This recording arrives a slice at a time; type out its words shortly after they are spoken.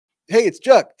Hey, it's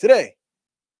Juck. Today,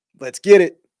 let's get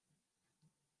it.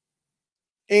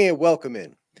 And welcome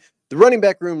in. The running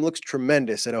back room looks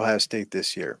tremendous at Ohio State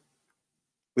this year.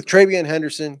 With Travion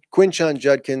Henderson, Quinshon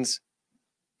Judkins,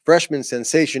 freshman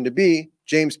sensation to be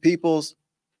James Peoples,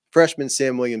 freshman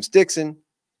Sam Williams-Dixon,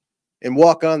 and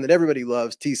walk-on that everybody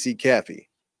loves, TC Caffey.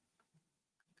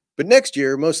 But next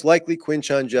year, most likely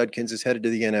Quinshon Judkins is headed to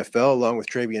the NFL along with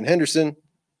Travion Henderson,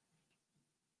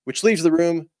 which leaves the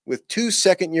room with two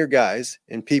second-year guys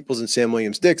in Peoples and Sam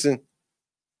Williams-Dixon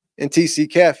and TC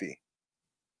Caffey.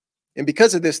 And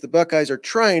because of this, the Buckeyes are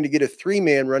trying to get a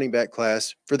three-man running back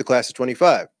class for the class of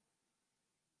 25.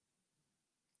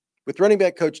 With running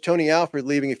back coach Tony Alford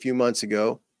leaving a few months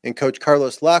ago and coach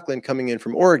Carlos Locklyn coming in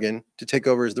from Oregon to take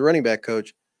over as the running back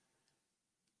coach,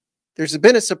 there's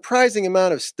been a surprising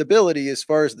amount of stability as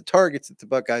far as the targets that the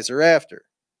Buckeyes are after.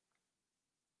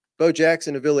 Bo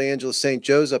Jackson of Villa Angeles St.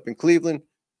 Joe's up in Cleveland,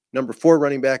 number 4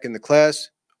 running back in the class,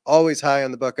 always high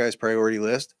on the Buckeyes priority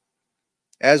list,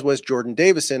 as was Jordan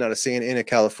Davison out of Santa Ana,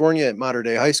 California at Mater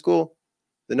Dei High School,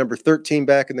 the number 13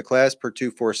 back in the class per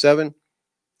 247.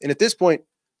 And at this point,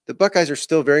 the Buckeyes are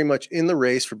still very much in the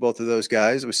race for both of those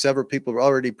guys, with several people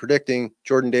already predicting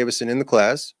Jordan Davison in the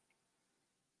class.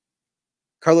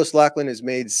 Carlos Locklyn has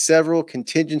made several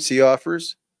contingency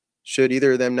offers, should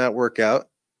either of them not work out.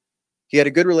 He had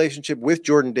a good relationship with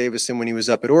Jordan Davison when he was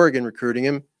up at Oregon recruiting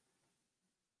him.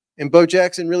 And Bo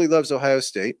Jackson really loves Ohio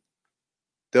State,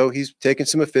 though he's taken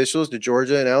some officials to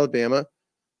Georgia and Alabama.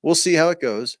 We'll see how it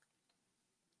goes.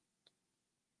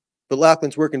 But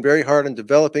Locklyn's working very hard on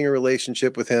developing a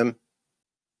relationship with him,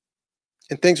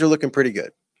 and things are looking pretty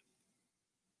good.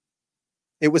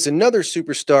 It was another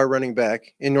superstar running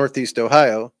back in Northeast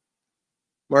Ohio,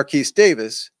 Marquise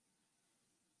Davis,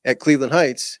 at Cleveland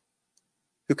Heights,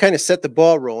 who kind of set the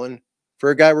ball rolling for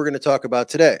a guy we're going to talk about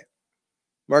today.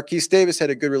 Marquise Davis had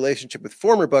a good relationship with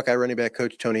former Buckeye running back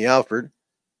coach Tony Alford.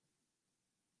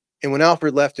 And when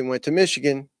Alford left and went to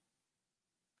Michigan,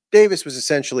 Davis was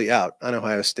essentially out on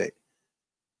Ohio State.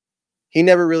 He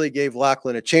never really gave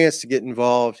Locklyn a chance to get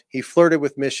involved. He flirted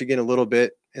with Michigan a little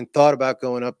bit and thought about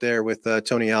going up there with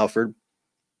Tony Alford,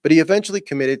 but he eventually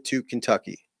committed to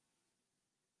Kentucky.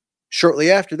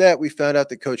 Shortly after that, we found out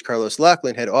that Coach Carlos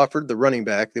Locklyn had offered the running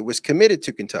back that was committed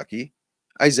to Kentucky,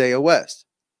 Isaiah West.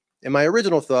 And my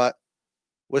original thought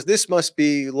was this must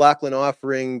be Locklyn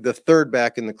offering the third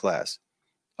back in the class.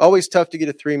 Always tough to get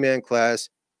a three-man class.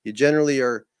 You generally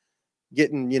are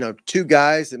getting, two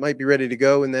guys that might be ready to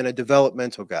go and then a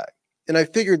developmental guy. And I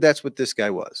figured that's what this guy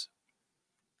was.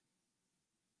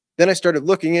 Then I started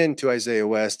looking into Isaiah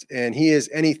West, and he is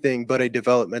anything but a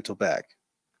developmental back.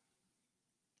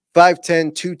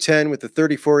 5'10", 210 with a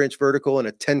 34-inch vertical and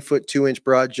a 10-foot 2-inch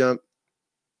broad jump.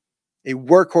 A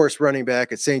workhorse running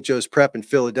back at St. Joe's Prep in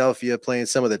Philadelphia, playing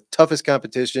some of the toughest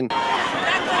competition.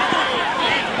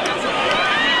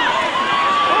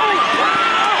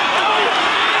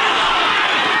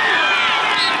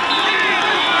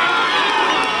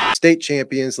 State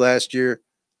champions last year,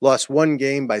 lost one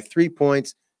game by 3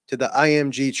 points to the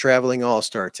IMG traveling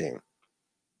all-star team.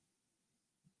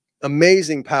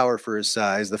 Amazing power for his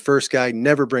size. The first guy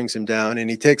never brings him down, and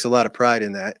he takes a lot of pride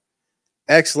in that.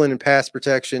 Excellent in pass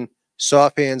protection,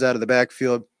 soft hands out of the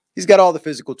backfield. He's got all the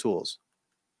physical tools.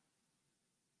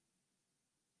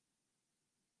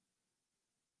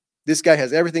 This guy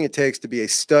has everything it takes to be a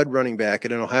stud running back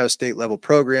at an Ohio State level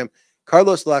program.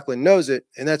 Carlos Locklyn knows it,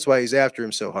 and that's why he's after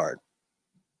him so hard.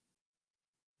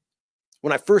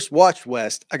 When I first watched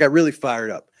West, I got really fired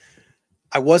up.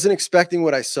 I wasn't expecting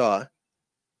what I saw.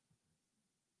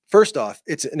 First off,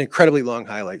 it's an incredibly long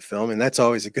highlight film, and that's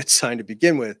always a good sign to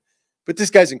begin with. But this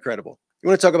guy's incredible. You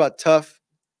want to talk about tough,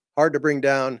 hard to bring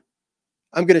down?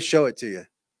 I'm going to show it to you.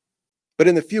 But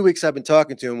in the few weeks I've been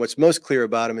talking to him, what's most clear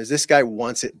about him is this guy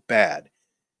wants it bad.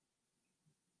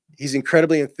 He's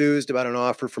incredibly enthused about an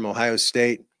offer from Ohio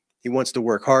State. He wants to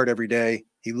work hard every day.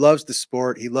 He loves the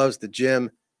sport. He loves the gym.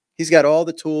 He's got all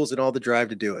the tools and all the drive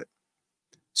to do it.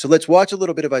 So let's watch a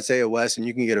little bit of Isaiah West, and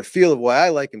you can get a feel of why I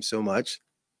like him so much.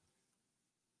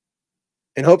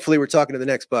 And hopefully we're talking to the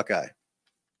next Buckeye.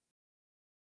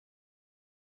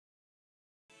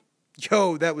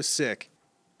 Yo, that was sick.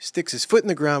 Sticks his foot in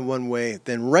the ground one way,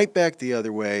 then right back the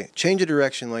other way. Change of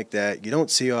direction like that, you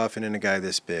don't see often in a guy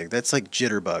this big. That's like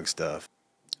jitterbug stuff.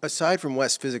 Aside from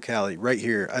West's physicality, right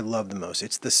here, I love the most.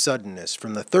 It's the suddenness.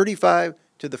 From the 35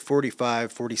 to the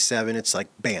 45, 47, it's like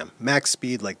bam, max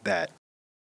speed like that.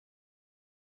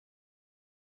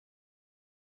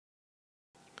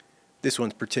 This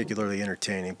one's particularly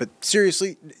entertaining. But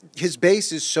seriously, his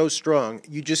base is so strong,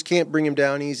 you just can't bring him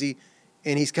down easy,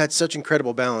 and he's got such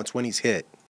incredible balance when he's hit.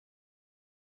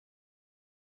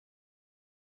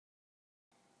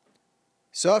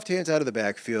 Soft hands out of the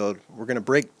backfield. We're going to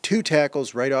break 2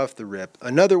 tackles right off the rip.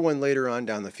 Another one later on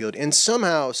down the field. And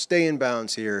somehow stay in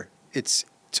bounds here. It's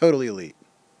totally elite.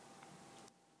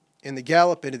 And the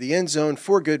gallop into the end zone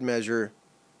for good measure.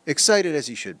 Excited as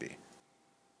he should be.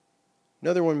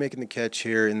 Another one making the catch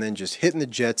here and then just hitting the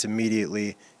jets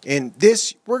immediately. And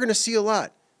this, we're going to see a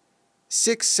lot.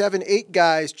 6, 7, 8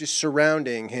 guys just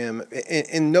surrounding him,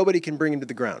 and nobody can bring him to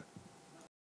the ground.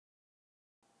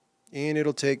 And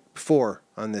it'll take 4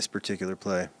 on this particular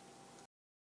play.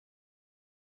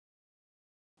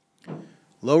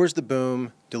 Lowers the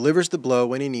boom, delivers the blow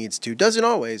when he needs to. Doesn't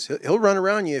always. He'll run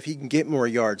around you if he can get more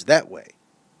yards that way.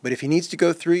 But if he needs to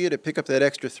go through you to pick up that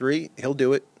extra 3, he'll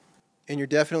do it. And you're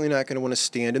definitely not going to want to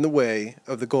stand in the way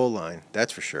of the goal line.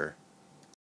 That's for sure.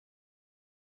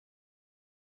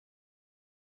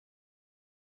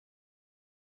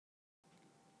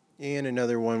 And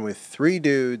another one with 3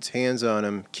 dudes, hands on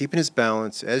him, keeping his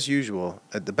balance as usual.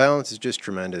 The balance is just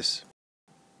tremendous.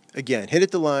 Again, hit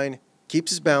at the line, keeps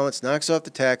his balance, knocks off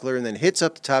the tackler, and then hits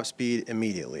up the top speed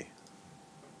immediately.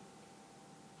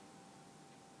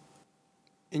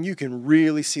 And you can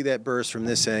really see that burst from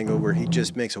this angle where he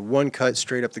just makes a 1 cut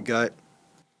straight up the gut.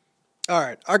 All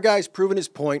right, our guy's proven his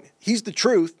point. He's the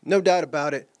truth, no doubt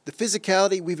about it. The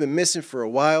physicality we've been missing for a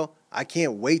while. I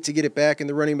can't wait to get it back in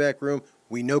the running back room.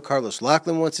 We know Carlos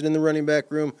Locklyn wants it in the running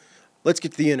back room. Let's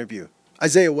get to the interview.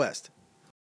 Isaiah West.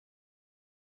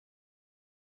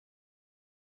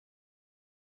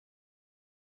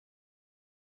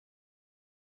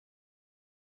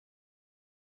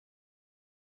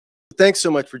 Thanks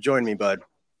so much for joining me, bud.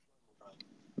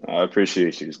 I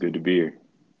appreciate you. It's good to be here.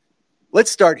 Let's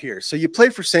start here. So you play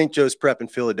for St. Joe's Prep in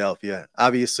Philadelphia,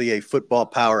 obviously a football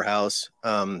powerhouse.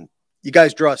 You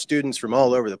guys draw students from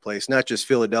all over the place, not just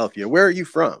Philadelphia. Where are you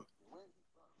from?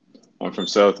 I'm from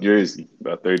South Jersey,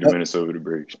 about 30 minutes over the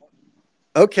bridge.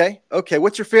 Okay.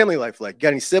 What's your family life like? Got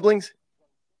any siblings?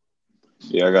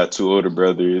 Yeah, I got 2 older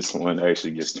brothers. One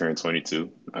actually just turned 22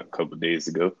 a couple of days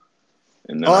ago.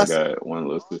 And then awesome. I got 1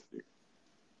 little sister.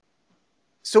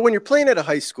 So when you're playing at a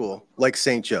high school like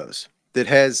St. Joe's that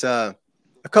has a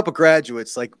couple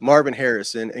graduates like Marvin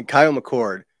Harrison and Kyle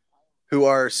McCord who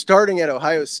are starting at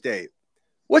Ohio State,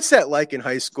 what's that like in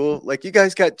high school? Like, you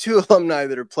guys got 2 alumni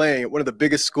that are playing at one of the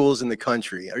biggest schools in the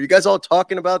country. Are you guys all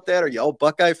talking about that? Are you all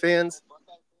Buckeye fans?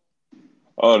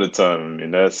 All the time. I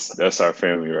mean, that's our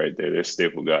family right there. They're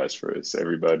staple guys for us.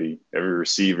 Everybody, every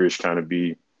receiver is trying to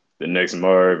be the next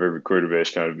Marv. Every quarterback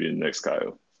is trying to be the next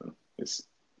Kyle. So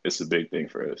it's a big thing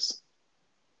for us.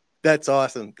 That's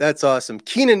awesome. That's awesome.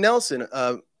 Keenan Nelson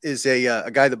is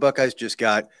a guy the Buckeyes just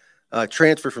got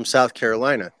transferred from South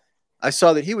Carolina. I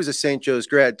saw that he was a St. Joe's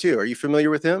grad too. Are you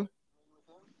familiar with him?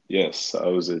 Yes, I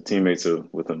was a teammate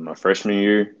with him my freshman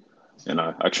year, and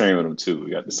I trained with him too.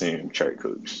 We got the same track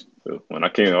coach. So when I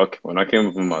came up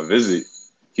on my visit,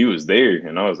 he was there,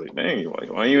 and I was like, "Dang,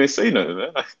 why you ain't say nothing,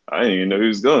 man? I didn't even know he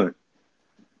was going."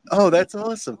 Oh, that's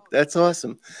awesome. That's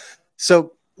awesome.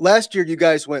 So last year you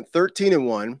guys went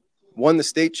 13-1, won the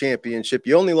state championship.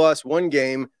 You only lost 1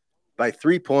 game by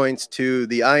 3 points to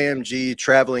the IMG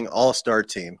traveling all-star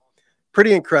team.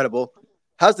 Pretty incredible.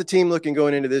 How's the team looking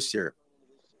going into this year?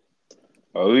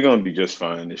 Oh, we're going to be just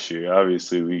fine this year.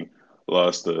 Obviously, we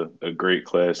lost a great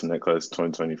class in that class of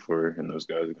 2024, and those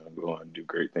guys are going to go on and do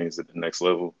great things at the next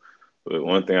level. But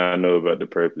one thing I know about the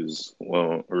prep is we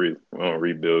don't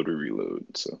rebuild or reload,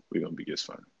 so we're going to be just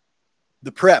fine.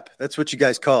 The prep, that's what you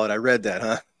guys call it. I read that,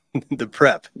 huh? The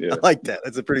prep. Yeah. I like that.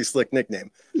 That's a pretty slick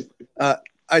nickname.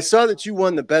 I saw that you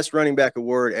won the Best Running Back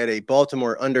Award at a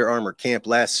Baltimore Under Armour camp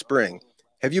last spring.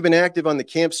 Have you been active on the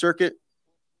camp circuit?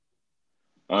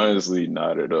 Honestly,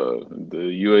 not at all. The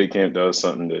UA camp, that was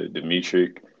something that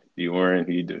Dimitri, he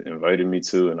invited me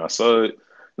to, and I saw it,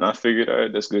 and I figured, all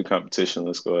right, that's good competition.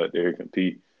 Let's go out there and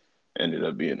compete. Ended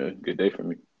up being a good day for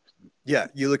me. Yeah,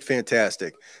 you look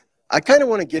fantastic. I kind of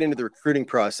want to get into the recruiting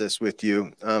process with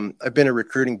you. I've been a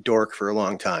recruiting dork for a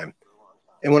long time.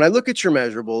 And when I look at your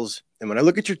measurables and when I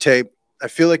look at your tape, I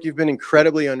feel like you've been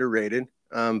incredibly underrated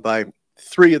by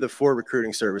 3 of the 4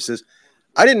 recruiting services.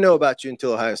 I didn't know about you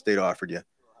until Ohio State offered you.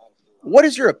 What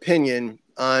is your opinion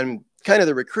on kind of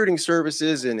the recruiting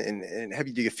services and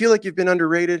do you feel like you've been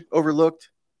underrated, overlooked?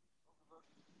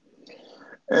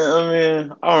 Yeah, I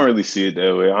mean, I don't really see it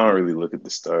that way. I don't really look at the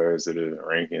stars or the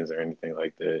rankings or anything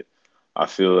like that. I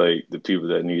feel like the people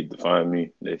that needed to find me,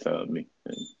 they found me.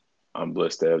 And I'm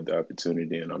blessed to have the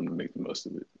opportunity, and I'm going to make the most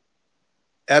of it.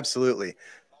 Absolutely.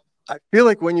 I feel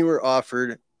like when you were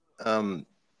offered, it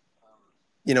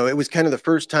was kind of the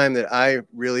first time that I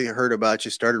really heard about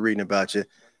you, started reading about you.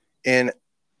 And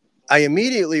I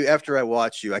immediately, after I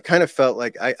watched you, I kind of felt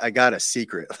like I got a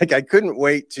secret. Like I couldn't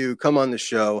wait to come on the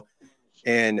show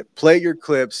and play your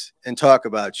clips and talk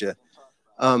about you.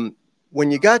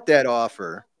 When you got that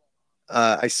offer,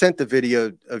 I sent the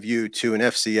video of you to an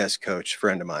FCS coach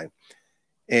friend of mine,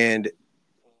 and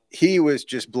he was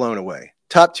just blown away.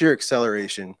 Top tier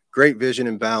acceleration, great vision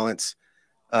and balance.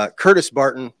 Curtis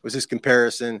Barton was his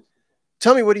comparison.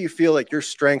 Tell me, what do you feel like your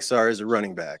strengths are as a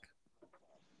running back?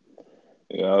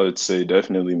 Yeah, I would say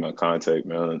definitely my contact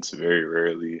balance. Very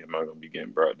rarely am I going to be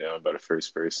getting brought down by the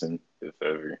first person, if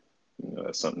ever.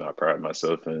 That's something I pride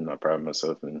myself in. I pride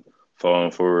myself in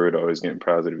falling forward, always getting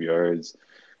positive yards,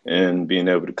 and being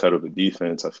able to cut up a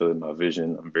defense. I feel in my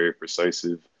vision, I'm very precise.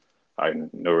 I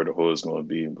know where the hole is going to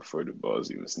be before the ball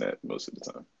is even snapped most of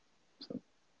the time. So.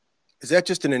 Is that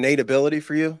just an innate ability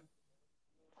for you?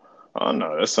 Oh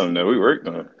no, that's something that we worked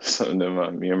on. Something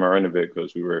that me and my running back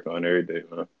coach we work on every day,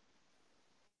 man.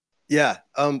 Yeah.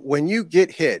 When you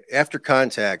get hit after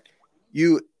contact,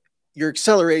 your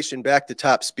acceleration back to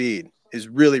top speed is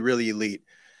really, really elite.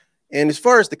 And as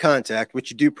far as the contact,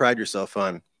 which you do pride yourself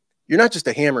on, you're not just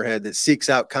a hammerhead that seeks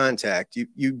out contact.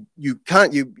 You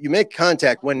make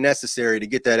contact when necessary to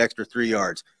get that extra 3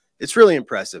 yards. It's really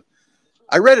impressive.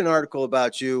 I read an article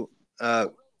about you a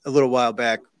little while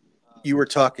back. You were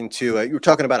talking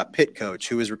about a pit coach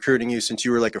who was recruiting you since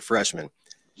you were like a freshman.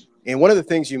 And one of the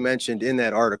things you mentioned in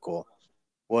that article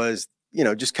was,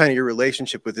 just kind of your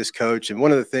relationship with this coach. And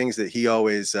one of the things that he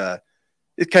always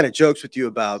it kind of jokes with you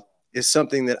about is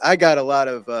something that I got a lot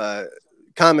of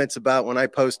comments about when I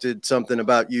posted something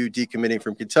about you decommitting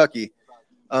from Kentucky.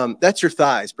 That's your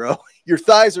thighs, bro. Your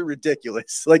thighs are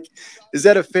ridiculous. Like, is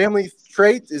that a family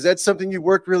trait? Is that something you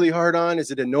worked really hard on? Is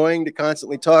it annoying to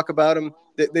constantly talk about them?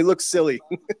 They look silly.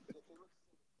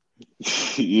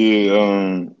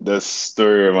 Yeah, that's the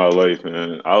story of my life,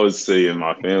 man. I would say in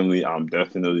my family, I'm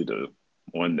definitely the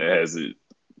one that has it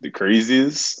the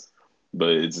craziest, but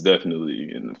it's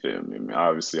definitely in the family. I mean,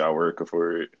 obviously, I work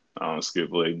for it. I don't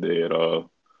skip leg day at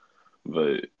all,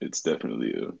 but it's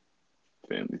definitely a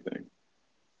family thing.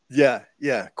 Yeah.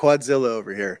 Quadzilla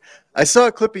over here. I saw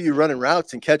a clip of you running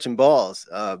routes and catching balls.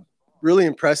 Really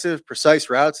impressive, precise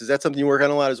routes. Is that something you work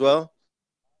on a lot as well?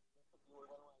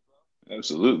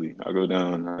 Absolutely. I go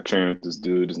down, I train with this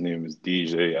dude. His name is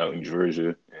DJ out in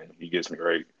Georgia, and he gets me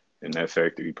right in that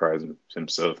factor. He prides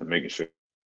himself in making sure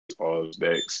all his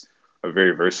backs are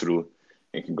very versatile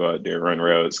and can go out there, run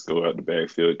routes, go out the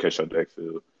backfield, catch out the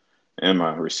backfield. And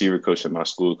my receiver coach at my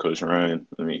school, Coach Ryan,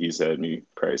 I mean, he's had me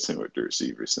practicing with the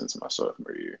receivers since my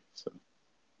sophomore year. So,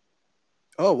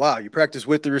 Oh, wow. You practice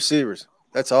with the receivers.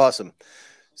 That's awesome.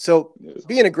 So, yeah.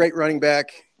 being a great running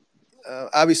back,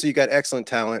 obviously you got excellent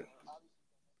talent,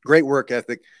 great work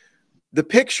ethic. The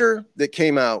picture that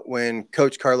came out when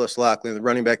Coach Carlos Locklyn, the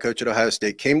running back coach at Ohio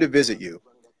State, came to visit you,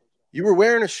 you were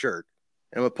wearing a shirt,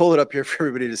 and I'm going to pull it up here for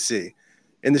everybody to see.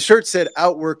 And the shirt said,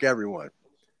 "Outwork everyone."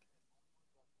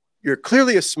 You're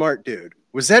clearly a smart dude.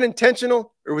 Was that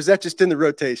intentional, or was that just in the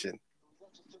rotation?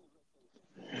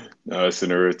 No, it's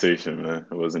in a rotation, man.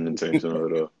 It wasn't intentional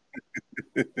at all.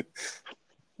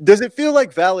 Does it feel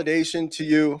like validation to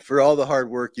you for all the hard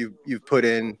work you've put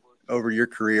in over your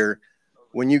career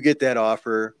when you get that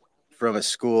offer from a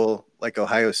school like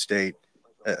Ohio State,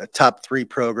 a top 3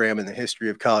 program in the history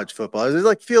of college football? Does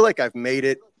it feel like I've made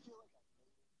it?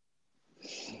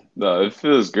 No, it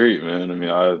feels great, man. I mean,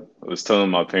 I was telling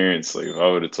my parents, like, if I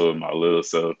would have told my little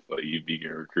self, like, you'd be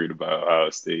getting recruited by Ohio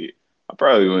State, I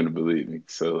probably wouldn't have believed me.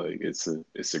 So, like, it's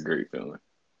a great feeling.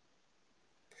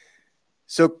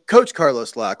 So Coach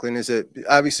Carlos Locklyn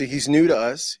obviously he's new to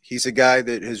us. He's a guy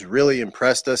that has really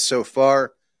impressed us so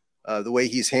far. The way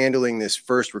he's handling this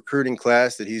first recruiting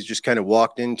class that he's just kind of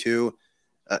walked into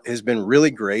has been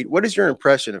really great. What is your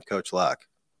impression of Coach Lock?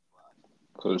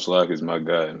 Coach Lock is my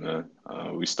guy, man.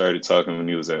 We started talking when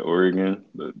he was at Oregon,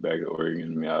 but back at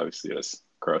Oregon, I mean, obviously that's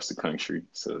across the country,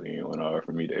 so he didn't want to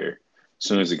offer me there. As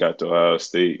soon as he got to Ohio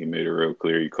State, he made it real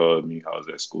clear. He called me. I was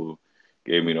at school,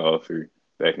 gave me the offer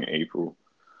back in April,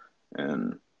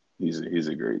 and he's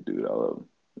a great dude. I love him.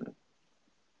 Yeah.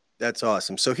 That's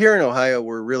awesome. So here in Ohio,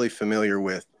 we're really familiar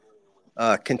with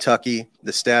Kentucky,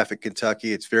 the staff at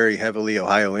Kentucky. It's very heavily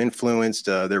Ohio influenced.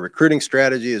 Their recruiting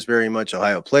strategy is very much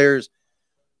Ohio players.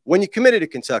 When you committed to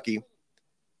Kentucky,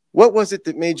 what was it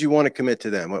that made you want to commit to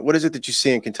them? What is it that you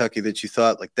see in Kentucky that you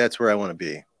thought, like, that's where I want to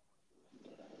be?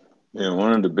 Yeah,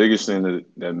 one of the biggest things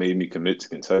that made me commit to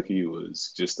Kentucky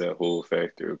was just that whole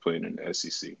factor of playing in the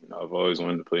SEC. I've always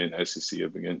wanted to play in the SEC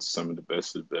up against some of the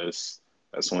best of the best.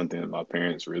 That's one thing that my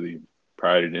parents really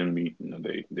prided in me.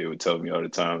 They would tell me all the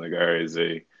time, like, all right,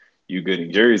 Zay, you good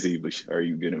in Jersey, but are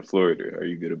you good in Florida? Are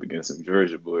you good up against some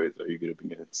Georgia boys? Are you good up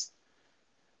against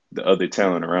the other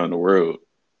talent around the world?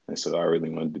 And so I really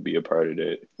wanted to be a part of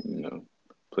that,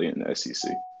 play in the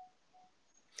SEC.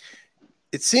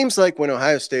 It seems like when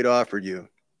Ohio State offered you,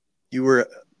 you were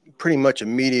pretty much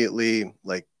immediately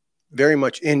like very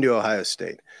much into Ohio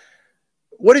State.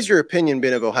 What has your opinion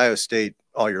been of Ohio State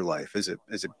all your life as a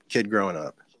kid growing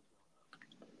up?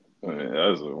 I mean, that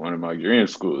was one of my dream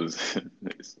schools.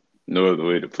 There's no other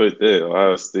way to put that.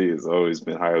 Ohio State has always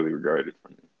been highly regarded for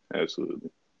me. Absolutely.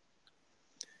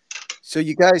 So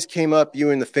you guys came up, you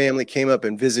and the family came up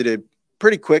and visited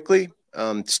pretty quickly,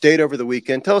 stayed over the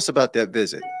weekend. Tell us about that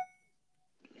visit.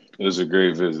 It was a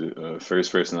great visit.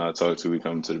 First person I talked to, we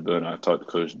come to the building. I talked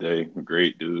to Coach Day.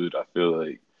 Great dude. I feel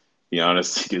like he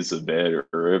honestly gets a bad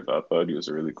rep. I thought he was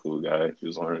a really cool guy. He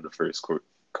was one of the first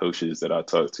coaches that I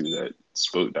talked to that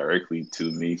spoke directly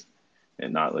to me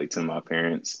and not like to my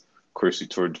parents. Of course, we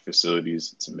toured the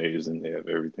facilities. It's amazing. They have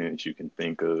everything that you can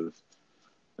think of.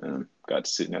 Got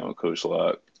to sit down with Coach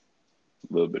Lock.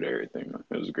 A little bit of everything.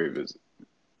 It was a great visit.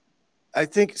 I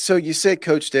think so. You say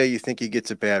Coach Day, you think he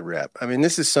gets a bad rep. I mean,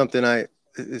 this is something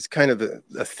it's kind of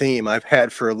a theme I've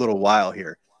had for a little while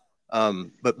here.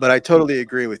 But I totally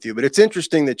agree with you. But it's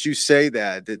interesting that you say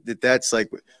that's like,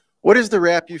 what is the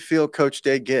rap you feel Coach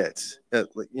Day gets?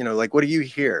 Like, what do you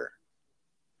hear?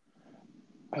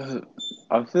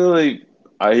 I feel like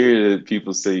I hear that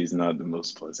people say he's not the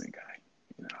most pleasant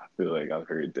guy. I feel like I've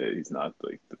heard that he's not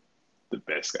like the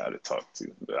best guy to talk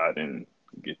to, but I didn't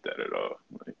get that at all.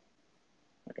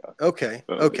 Okay.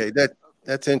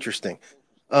 That's interesting.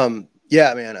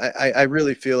 Yeah, man, I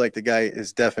really feel like the guy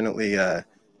is definitely, I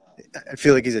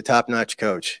feel like he's a top-notch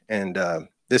coach. And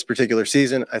this particular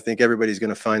season, I think everybody's going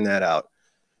to find that out.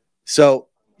 So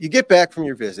you get back from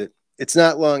your visit. It's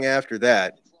not long after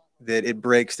that it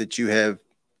breaks that you have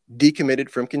decommitted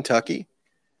from Kentucky.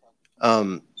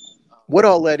 What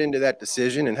all led into that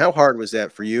decision, and how hard was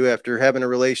that for you after having a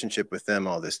relationship with them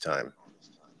all this time?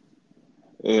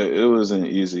 It wasn't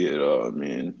easy at all. I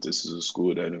mean, this is a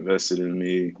school that invested in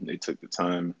me. They took the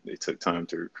time. They took time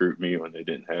to recruit me when they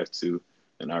didn't have to,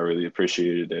 and I really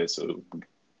appreciated that. So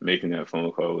making that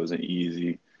phone call wasn't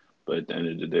easy, but at the end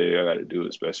of the day, I got to do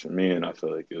what's best for me, and I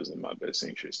feel like it was in my best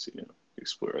interest to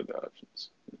explore other options.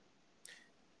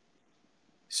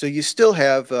 So you still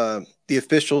have the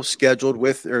official scheduled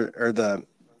with,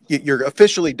 you're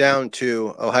officially down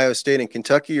to Ohio State and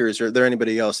Kentucky, or is there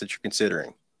anybody else that you're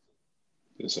considering?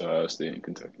 It's Ohio State and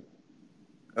Kentucky.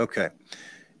 Okay.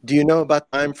 Do you know about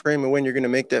the time frame of when you're going to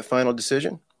make that final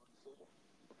decision?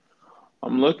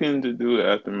 I'm looking to do it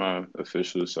after my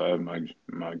official. So I have my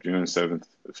June 7th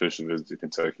official visit to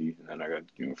Kentucky, and then I got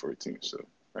June 14th. So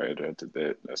right after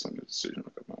that, that's when the decision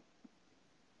will come out.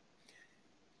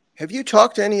 Have you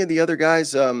talked to any of the other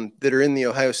guys that are in the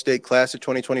Ohio State class of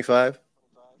 2025?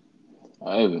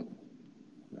 I haven't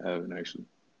actually.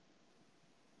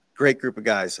 Great group of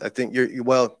guys. I think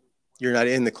you're not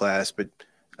in the class, but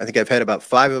I think I've had about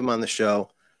 5 of them on the show.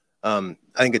 I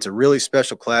think it's a really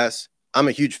special class. I'm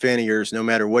a huge fan of yours, no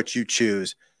matter what you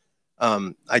choose.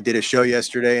 I did a show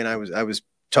yesterday, and I was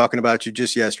talking about you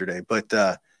just yesterday.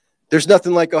 But there's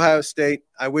nothing like Ohio State.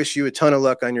 I wish you a ton of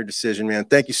luck on your decision, man.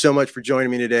 Thank you so much for joining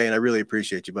me today, and I really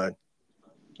appreciate you, bud.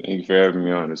 Thank you for having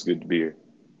me on. It's good to be here.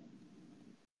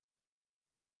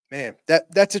 Man,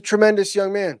 that's a tremendous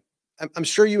young man. I'm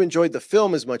sure you enjoyed the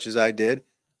film as much as I did.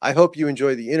 I hope you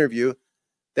enjoyed the interview.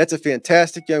 That's a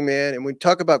fantastic young man. And we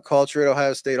talk about culture at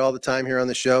Ohio State all the time here on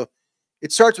the show.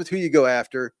 It starts with who you go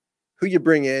after, who you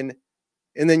bring in,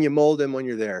 and then you mold him when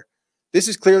you're there. This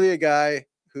is clearly a guy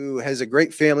who has a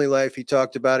great family life. He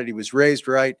talked about it. He was raised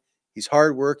right. He's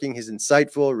hardworking. He's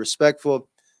insightful, respectful.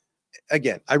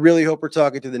 Again, I really hope we're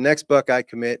talking to the next Buckeye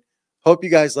commit. Hope you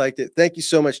guys liked it. Thank you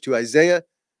so much to Isaiah.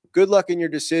 Good luck in your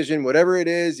decision. Whatever it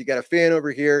is, you got a fan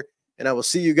over here, and I will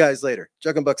see you guys later.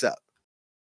 Juck and Bucks out.